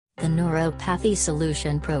Neuropathy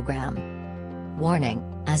Solution Program. Warning: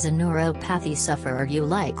 as a neuropathy sufferer, you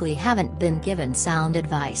likely haven't been given sound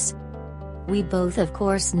advice. We both of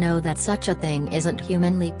course know that such a thing isn't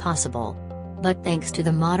humanly possible. But thanks to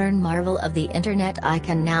the modern marvel of the internet, I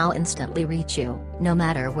can now instantly reach you, no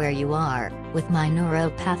matter where you are, with my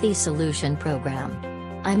Neuropathy Solution Program.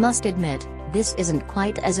 I must admit, this isn't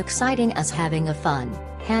quite as exciting as having a fun,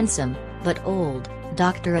 handsome, but old,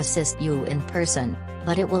 doctor assist you in person,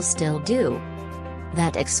 but it will still do.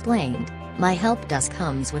 That explained, my help desk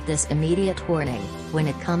comes with this immediate warning: when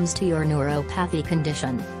it comes to your neuropathy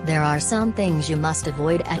condition, there are some things you must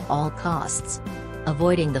avoid at all costs.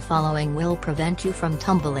 Avoiding the following will prevent you from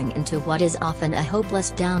tumbling into what is often a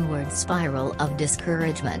hopeless downward spiral of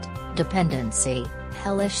discouragement, dependency,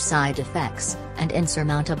 hellish side effects, and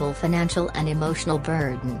insurmountable financial and emotional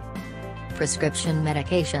burden. Prescription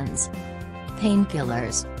medications,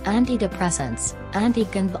 painkillers, antidepressants,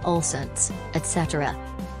 anticonvulsants, etc.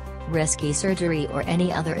 Risky surgery or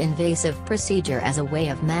any other invasive procedure as a way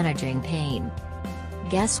of managing pain.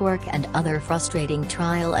 Guesswork and other frustrating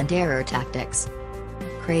trial and error tactics.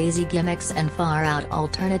 Crazy gimmicks and far-out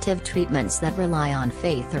alternative treatments that rely on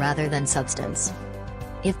faith rather than substance.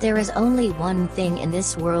 If there is only one thing in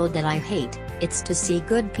this world that I hate, it's to see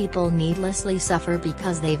good people needlessly suffer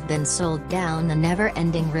because they've been sold down the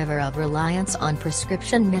never-ending river of reliance on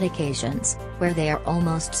prescription medications, where they are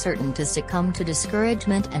almost certain to succumb to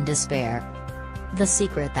discouragement and despair. The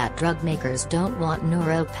secret that drug makers don't want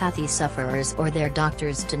neuropathy sufferers or their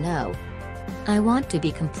doctors to know. I want to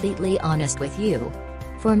be completely honest with you.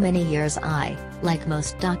 For many years I, like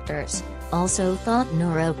most doctors, also thought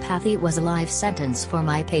neuropathy was a life sentence for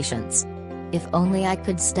my patients. If only I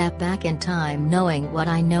could step back in time knowing what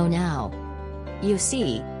I know now. You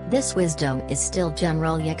see, this wisdom is still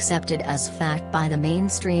generally accepted as fact by the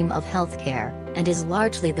mainstream of healthcare, and is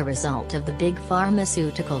largely the result of the big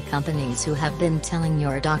pharmaceutical companies who have been telling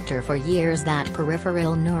your doctor for years that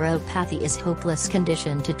peripheral neuropathy is a hopeless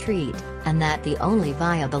condition to treat, and that the only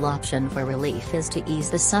viable option for relief is to ease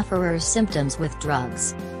the sufferer's symptoms with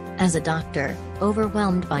drugs. As a doctor,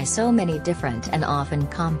 overwhelmed by so many different and often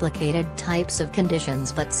complicated types of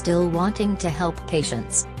conditions but still wanting to help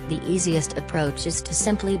patients, the easiest approach is to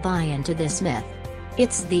simply buy into this myth.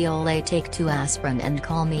 It's the "Ole, take 2 aspirin and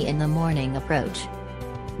call me in the morning" approach.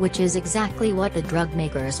 Which is exactly what the drug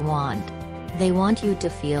makers want. They want you to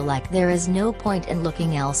feel like there is no point in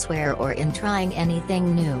looking elsewhere or in trying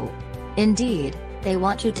anything new. Indeed, they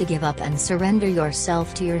want you to give up and surrender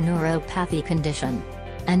yourself to your neuropathy condition.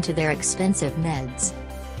 And to their expensive meds.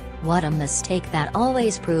 What a mistake that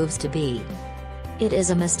always proves to be. It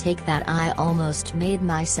is a mistake that I almost made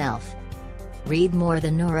myself. Read more the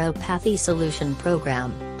Neuropathy Solution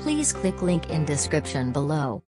Program, please click link in description below.